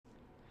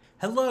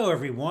Hello,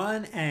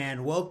 everyone,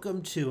 and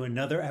welcome to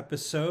another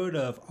episode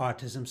of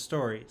Autism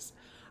Stories.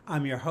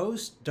 I'm your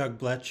host, Doug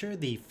Bletcher,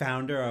 the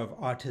founder of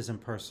Autism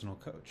Personal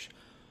Coach.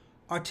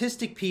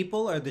 Autistic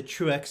people are the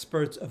true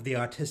experts of the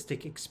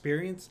autistic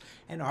experience,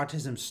 and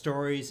Autism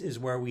Stories is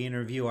where we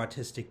interview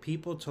autistic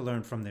people to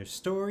learn from their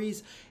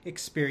stories,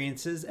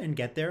 experiences, and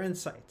get their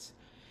insights.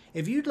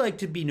 If you'd like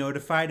to be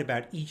notified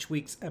about each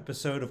week's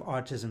episode of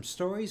Autism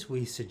Stories,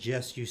 we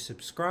suggest you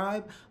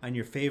subscribe on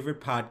your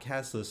favorite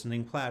podcast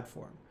listening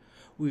platform.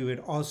 We would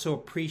also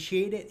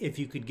appreciate it if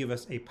you could give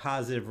us a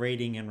positive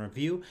rating and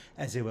review,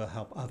 as it will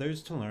help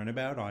others to learn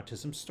about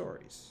autism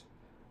stories.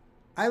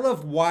 I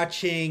love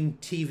watching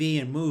TV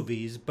and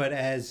movies, but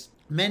as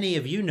many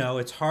of you know,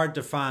 it's hard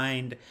to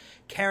find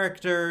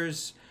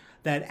characters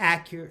that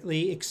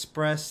accurately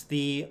express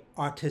the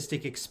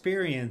autistic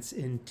experience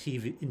in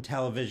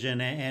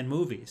television and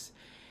movies.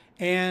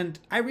 And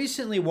I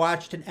recently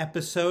watched an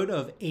episode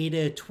of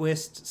Ada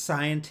Twist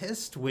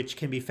Scientist, which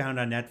can be found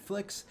on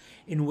Netflix,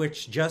 in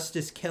which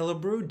Justice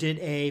Killebrew did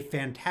a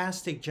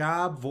fantastic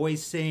job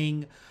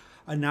voicing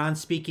a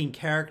non-speaking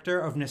character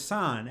of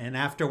Nissan. And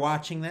after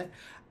watching that,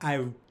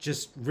 I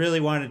just really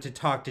wanted to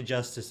talk to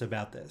Justice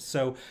about this.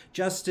 So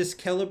Justice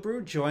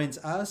Killebrew joins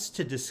us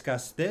to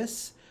discuss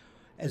this,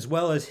 as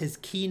well as his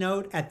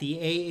keynote at the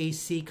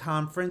AAC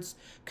conference,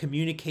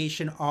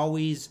 Communication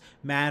Always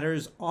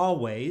Matters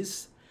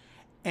Always,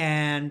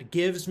 and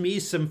gives me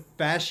some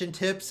fashion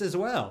tips as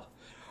well.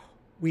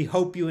 We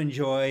hope you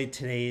enjoy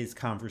today's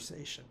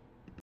conversation.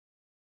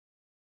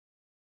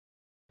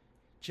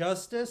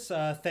 Justice,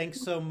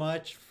 thanks so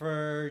much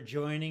for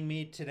joining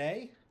me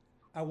today.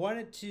 I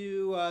wanted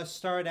to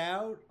start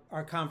out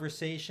our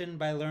conversation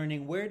by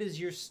learning, where does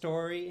your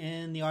story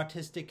in the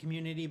autistic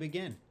community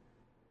begin?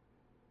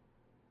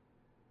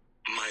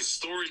 My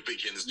story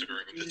begins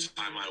during the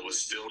time I was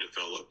still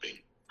developing.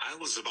 I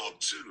was about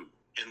 2.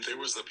 And there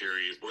was a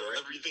period where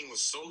everything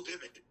was so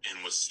vivid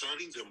and was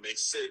starting to make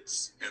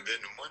sense. And then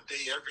one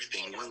day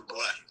everything went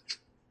black.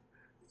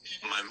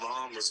 My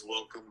mom was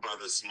welcomed by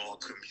the small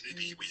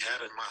community we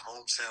had in my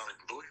hometown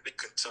in Louisville,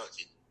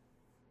 Kentucky.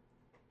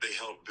 They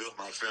helped build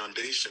my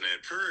foundation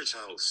at Courage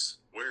House,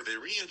 where they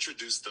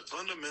reintroduced the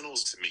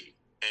fundamentals to me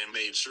and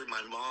made sure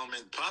my mom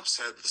and pops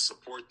had the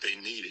support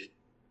they needed.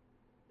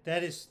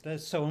 That's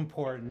so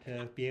important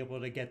to be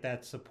able to get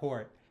that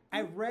support.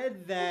 I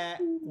read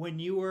that when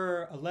you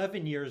were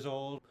 11 years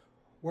old,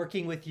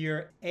 working with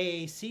your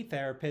AAC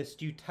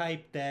therapist, you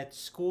typed that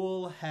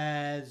school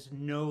has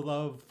no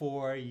love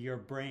for your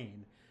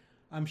brain.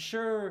 I'm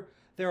sure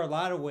there are a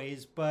lot of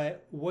ways,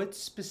 but what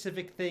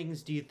specific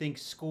things do you think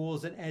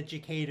schools and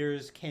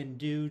educators can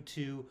do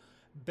to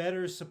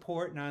better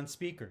support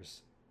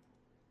non-speakers?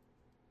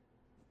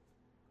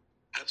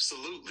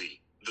 Absolutely.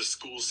 The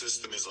school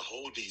system as a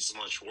whole needs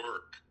much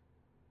work.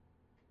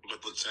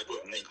 But the type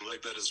of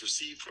neglect that is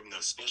received from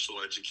the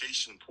special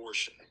education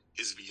portion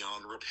is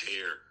beyond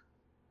repair.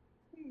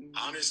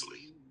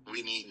 Honestly,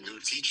 we need new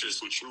teachers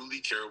who truly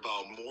care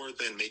about more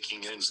than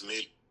making ends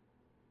meet.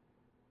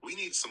 We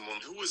need someone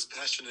who is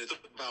passionate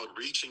about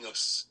reaching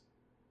us.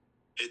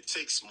 It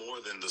takes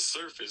more than the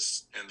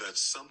surface, and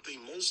that's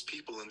something most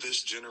people in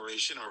this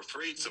generation are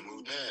afraid to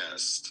move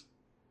past.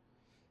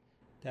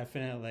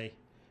 Definitely.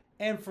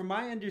 And from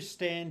my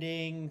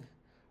understanding,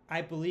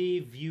 I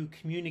believe you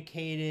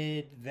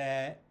communicated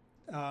that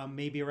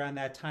maybe around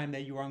that time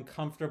that you were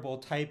uncomfortable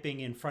typing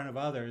in front of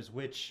others,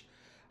 which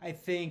I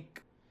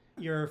think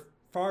you're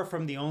far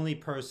from the only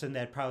person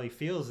that probably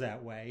feels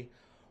that way.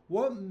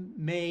 What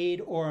made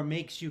or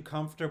makes you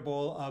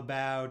comfortable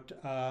about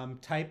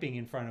typing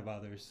in front of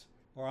others?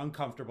 Or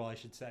uncomfortable, I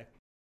should say.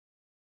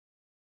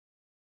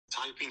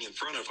 Typing in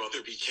front of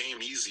others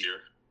became easier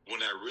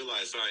when I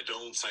realized that I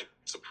don't type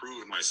to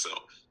prove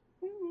myself.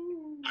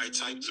 I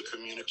type to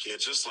communicate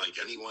just like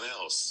anyone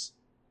else.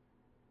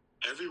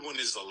 Everyone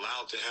is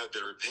allowed to have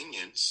their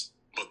opinions,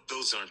 but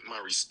those aren't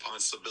my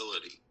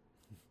responsibility.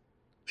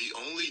 The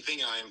only thing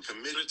I am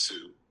committed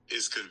to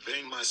is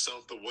conveying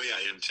myself the way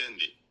I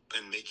intended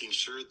and making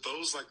sure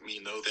those like me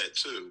know that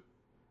too.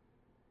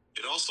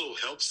 It also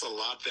helps a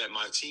lot that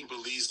my team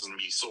believes in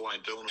me, so I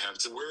don't have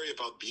to worry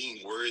about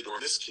being worried or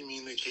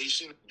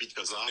miscommunication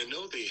because I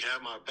know they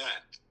have my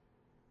back.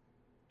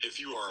 If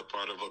you are a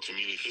part of a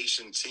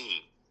communication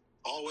team,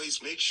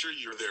 always make sure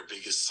you're their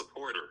biggest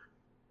supporter.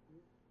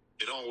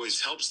 It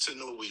always helps to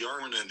know we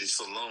aren't in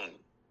this alone.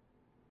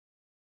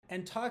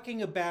 And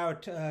talking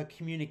about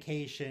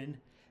communication,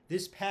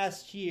 this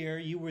past year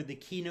you were the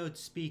keynote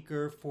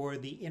speaker for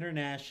the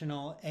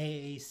International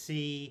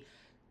AAC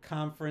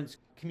conference,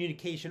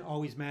 Communication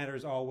Always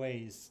Matters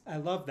Always. I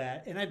love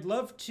that. And I'd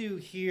love to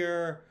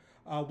hear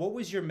what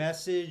was your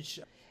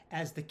message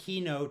as the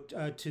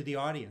keynote to the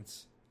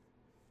audience?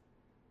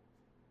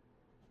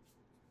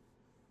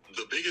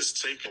 The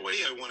biggest takeaway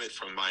I wanted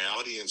from my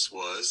audience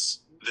was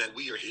that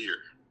we are here.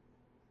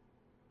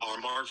 Our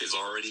mark is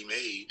already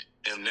made,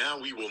 and now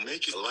we will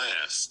make it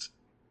last.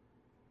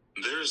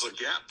 There's a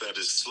gap that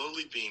is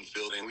slowly being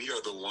filled, and we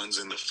are the ones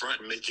in the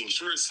front making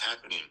sure it's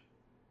happening.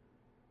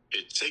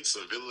 It takes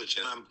a village,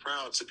 and I'm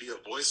proud to be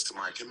a voice to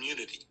my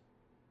community.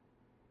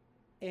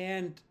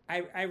 And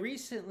I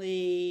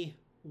recently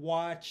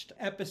watched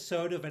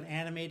episode of an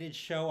animated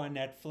show on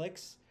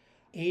Netflix,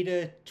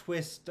 Ada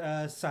Twist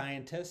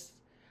Scientist,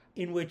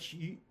 in which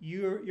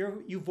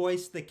you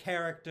voiced the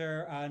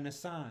character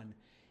Nassan.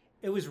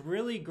 It was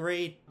really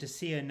great to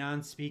see a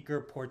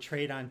non-speaker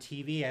portrayed on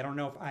TV. I don't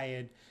know if I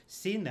had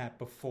seen that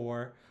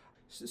before,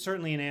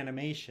 certainly in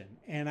animation.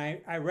 And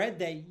I read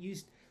that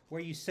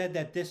where you said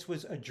that this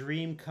was a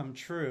dream come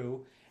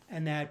true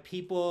and that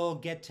people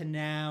get to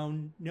now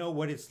know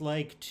what it's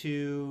like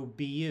to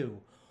be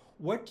you.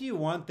 What do you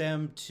want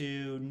them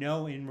to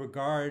know in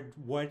regard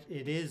what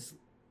it is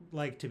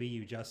like to be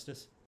you,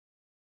 Justice?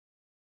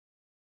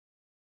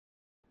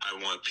 I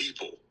want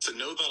people to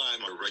know that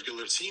I'm a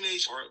regular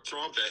teenage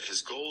heartthrob that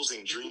has goals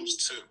and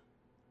dreams too.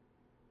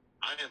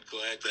 I am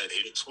glad that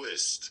Ada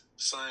Twist,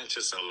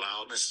 scientists,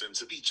 allowed us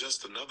to be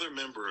just another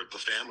member of the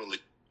family.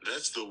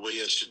 That's the way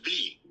it should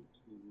be.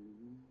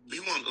 We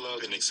want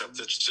love and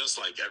acceptance just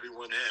like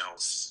everyone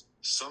else.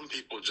 Some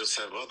people just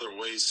have other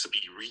ways to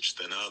be reached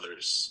than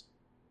others.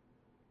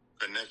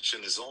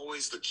 Connection is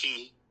always the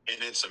key, and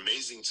it's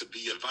amazing to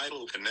be a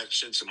vital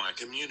connection to my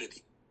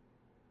community.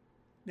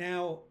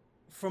 Now,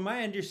 from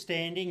my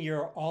understanding,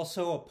 you're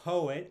also a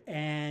poet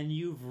and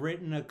you've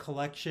written a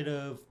collection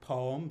of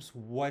poems.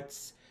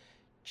 What's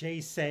Jay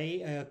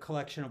Say? A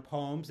collection of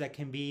poems that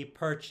can be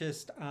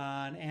purchased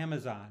on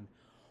Amazon.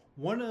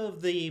 One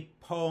of the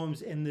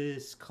poems in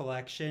this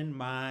collection,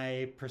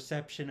 My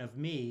Perception of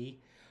Me,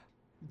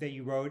 that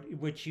you wrote,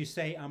 which you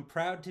say, I'm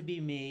proud to be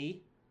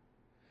me,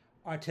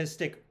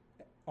 artistic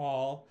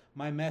all,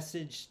 my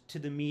message to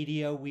the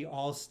media, we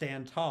all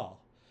stand tall.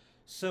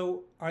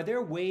 So, are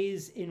there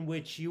ways in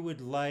which you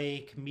would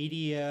like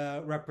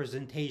media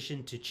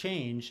representation to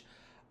change,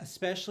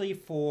 especially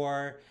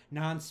for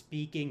non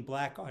speaking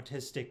Black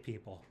autistic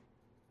people?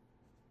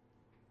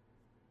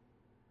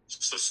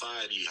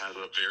 Society has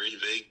a very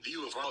vague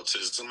view of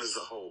autism as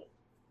a whole.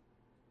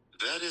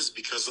 That is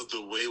because of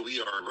the way we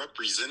are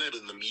represented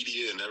in the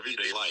media and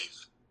everyday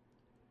life.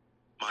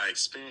 My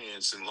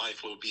experience in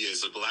life will be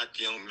as a Black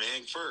young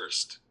man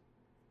first.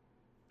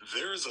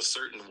 There is a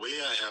certain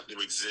way I have to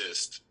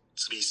exist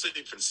to be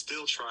safe and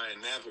still try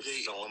and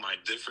navigate all my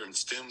different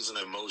stems and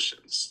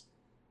emotions.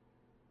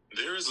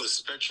 There is a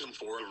spectrum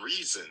for a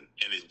reason,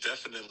 and it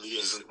definitely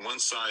isn't one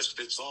size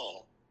fits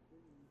all.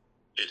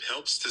 It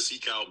helps to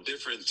seek out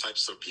different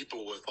types of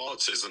people with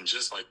autism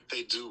just like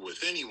they do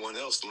with anyone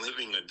else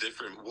living a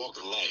different walk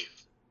of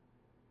life.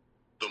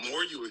 The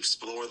more you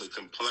explore the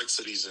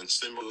complexities and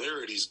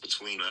similarities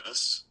between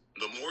us,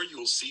 the more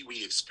you'll see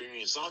we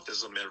experience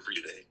autism every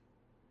day.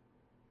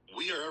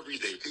 We are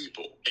everyday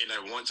people, and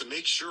I want to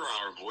make sure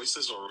our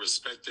voices are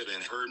respected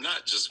and heard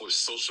not just with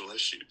social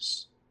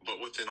issues, but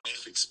within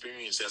life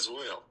experience as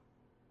well.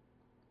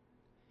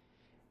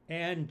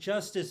 And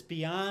Justice,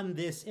 beyond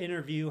this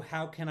interview,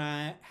 how can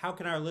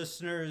our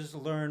listeners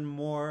learn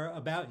more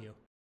about you?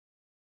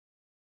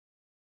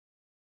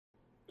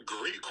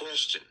 Great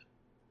question.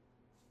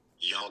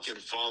 Y'all can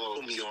follow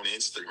me on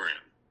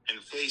Instagram and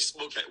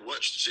Facebook at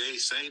What's Jay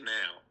Say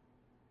Now.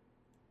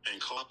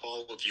 And cop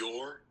all of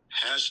your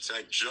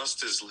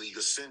 #Justice League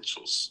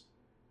essentials.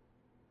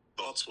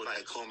 That's what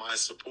I call my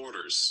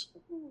supporters.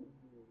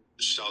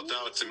 Shout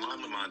out to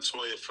Mama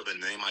Montoya for the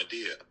name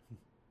idea.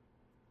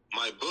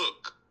 My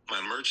book,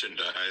 my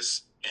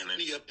merchandise, and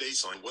any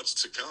updates on what's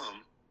to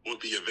come will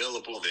be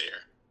available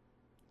there.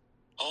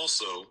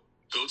 Also,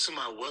 go to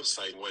my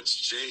website,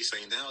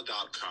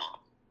 what'sjaysaynow.com.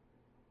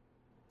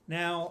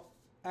 Now,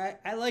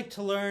 I like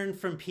to learn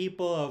from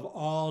people of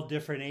all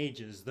different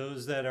ages,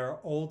 those that are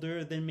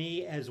older than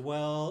me, as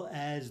well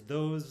as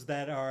those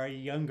that are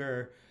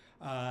younger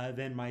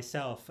than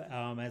myself,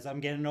 as I'm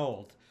getting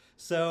old.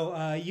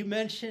 So you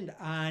mentioned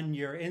on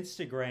your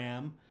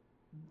Instagram,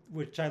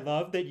 which I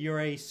love, that you're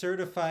a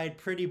certified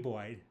pretty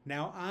boy.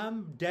 Now,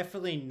 I'm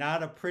definitely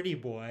not a pretty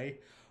boy,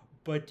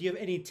 but do you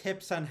have any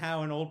tips on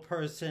how an old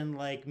person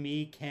like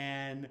me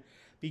can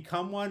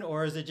become one,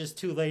 or is it just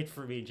too late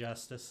for me,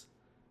 Justice?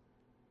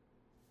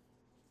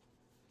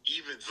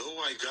 Even though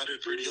I got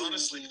it pretty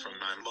honestly from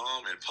my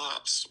mom and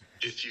pops,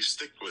 if you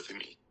stick with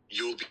me,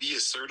 you'll be a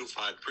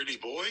certified pretty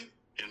boy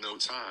in no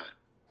time.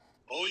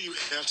 All you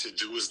have to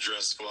do is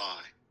dress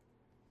fly.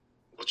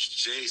 What's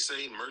Jay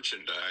Say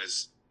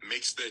merchandise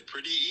makes that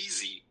pretty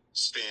easy.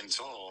 Stand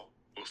tall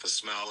with a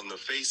smile on the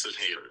face of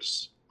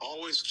haters.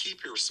 Always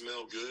keep your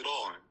smell good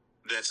on.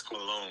 That's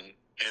cologne.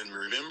 And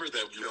remember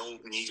that you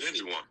don't need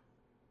anyone.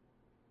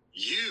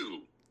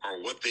 You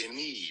are what they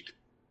need.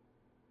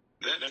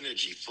 That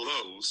energy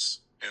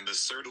flows, and the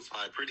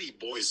certified pretty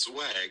boy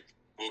swag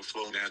will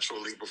flow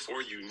naturally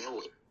before you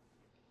know it.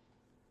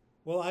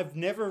 Well, I've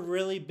never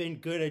really been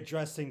good at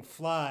dressing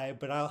fly,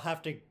 but I'll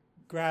have to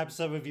grab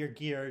some of your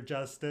gear,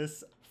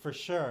 Justice, for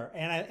sure.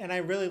 And I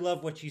really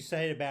love what you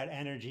said about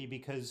energy,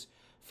 because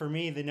for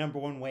me, the number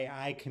one way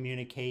I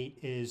communicate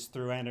is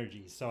through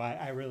energy. So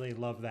I really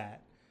love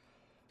that.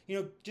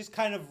 Just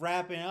kind of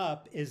wrapping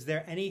up, is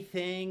there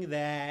anything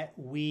that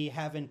we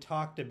haven't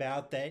talked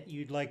about that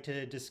you'd like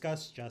to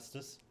discuss,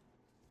 Justice?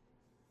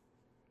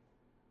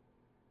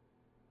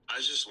 I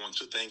just want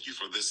to thank you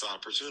for this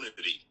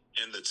opportunity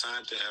and the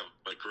time to have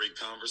a great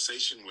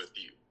conversation with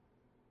you.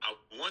 I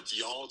want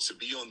y'all to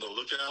be on the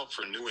lookout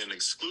for new and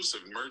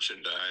exclusive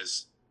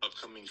merchandise,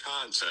 upcoming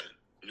content,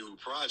 new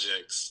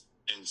projects,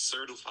 and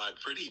certified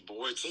pretty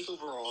boy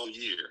takeover all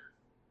year.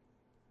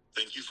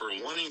 Thank you for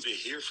wanting to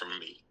hear from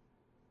me.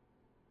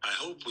 I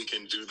hope we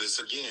can do this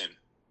again.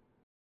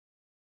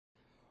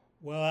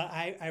 Well,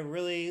 I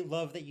really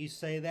love that you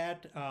say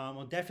that.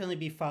 I'll definitely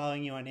be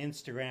following you on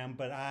Instagram,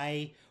 but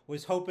I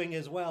was hoping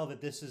as well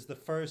that this is the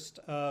first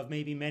of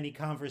maybe many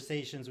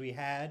conversations we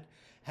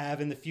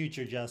have in the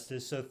future,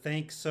 Justice. So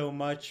thanks so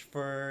much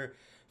for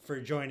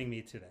joining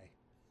me today.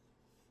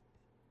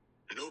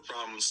 No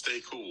problem. Stay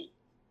cool.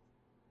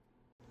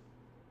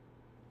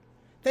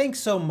 Thanks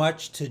so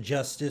much to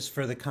Justice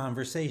for the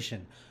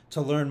conversation. To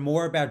learn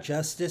more about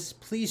Justice,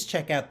 please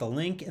check out the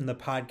link in the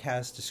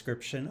podcast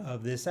description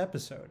of this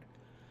episode.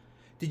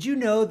 Did you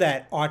know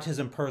that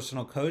Autism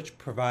Personal Coach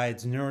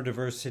provides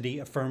neurodiversity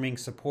affirming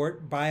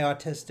support by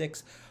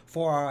autistics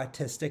for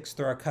autistics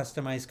through our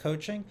customized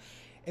coaching?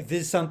 If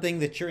this is something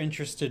that you're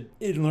interested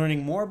in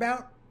learning more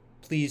about,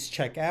 please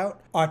check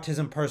out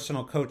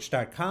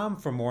autismpersonalcoach.com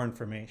for more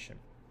information.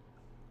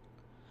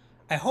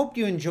 I hope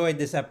you enjoyed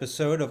this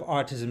episode of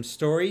Autism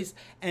Stories,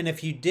 and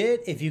if you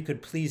did, if you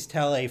could please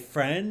tell a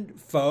friend,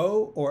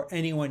 foe, or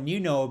anyone you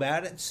know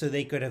about it so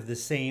they could have the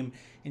same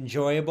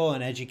enjoyable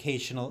and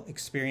educational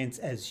experience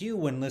as you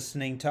when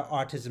listening to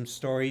Autism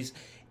Stories,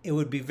 it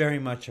would be very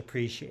much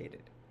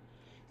appreciated.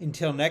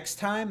 Until next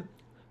time,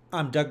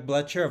 I'm Doug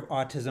Bletcher of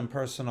Autism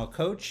Personal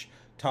Coach.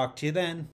 Talk to you then.